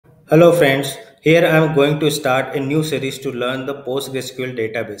Hello friends, here I am going to start a new series to learn the Postgresql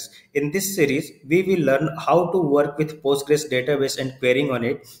database. In this series, we will learn how to work with Postgres database and querying on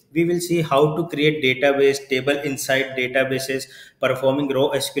it. We will see how to create database, table inside databases, performing raw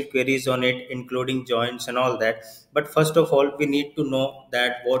SQL queries on it, including joins and all that. But first of all, we need to know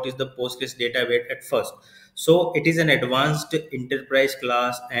that what is the Postgres database at first. So it is an advanced enterprise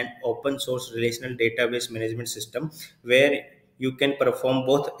class and open source relational database management system where you can perform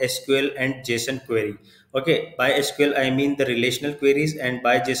both SQL and JSON query. Okay, by SQL I mean the relational queries, and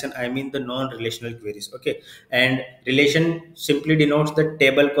by JSON I mean the non-relational queries. Okay, and relation simply denotes the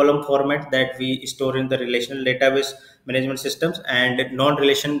table column format that we store in the relational database management systems, and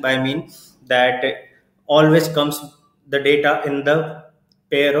non-relation by mean that always comes the data in the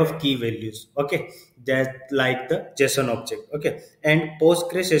pair of key values. Okay, that like the JSON object. Okay, and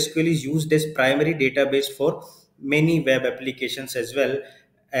PostgreSQL is used as primary database for many web applications as well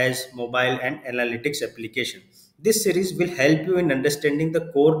as mobile and analytics application. This series will help you in understanding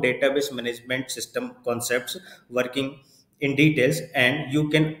the core database management system concepts working in details, and you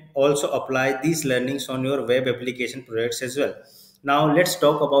can also apply these learnings on your web application projects as well. Now let's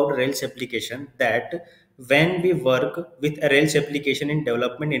talk about Rails application. That when we work with a Rails application in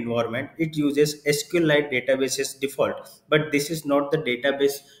development environment, it uses SQLite databases default, but this is not the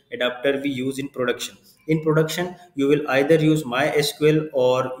database adapter we use in production. In production, you will either use MySQL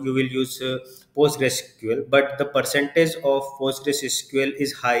or you will use PostgreSQL, but the percentage of PostgreSQL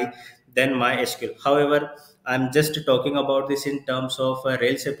is high than MySQL. However, I'm just talking about this in terms of a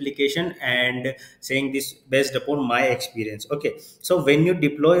Rails application and saying this based upon my experience. Okay, so when you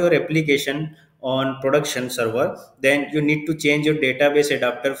deploy your application on production server, then you need to change your database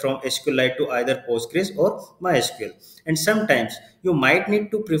adapter from SQLite to either Postgres or MySQL. And sometimes you might need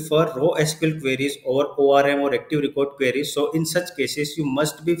to prefer raw SQL queries over ORM or active record queries. So in such cases, you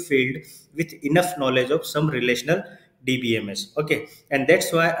must be filled with enough knowledge of some relational DBMS. Okay, and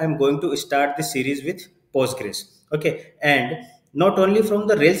that's why I'm going to start this series with Postgres. Okay, and not only from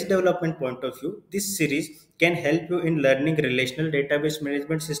the Rails development point of view, this series can help you in learning relational database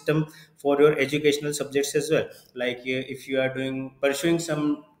management system for your educational subjects as well. Like if you are doing pursuing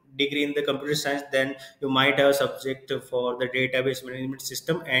some degree in the computer science, then you might have a subject for the database management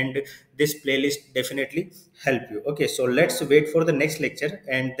system, and this playlist definitely help you. Okay, so let's wait for the next lecture,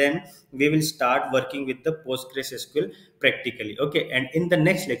 and then we will start working with the PostgreSQL practically. Okay, and in the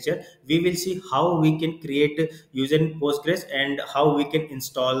next lecture we will see how we can create using Postgres and how we can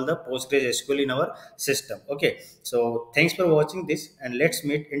install the PostgreSQL in our system. Okay, so thanks for watching this, and let's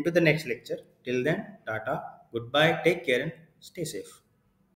meet into the next lecture. Till then, tata, goodbye, take care, and stay safe.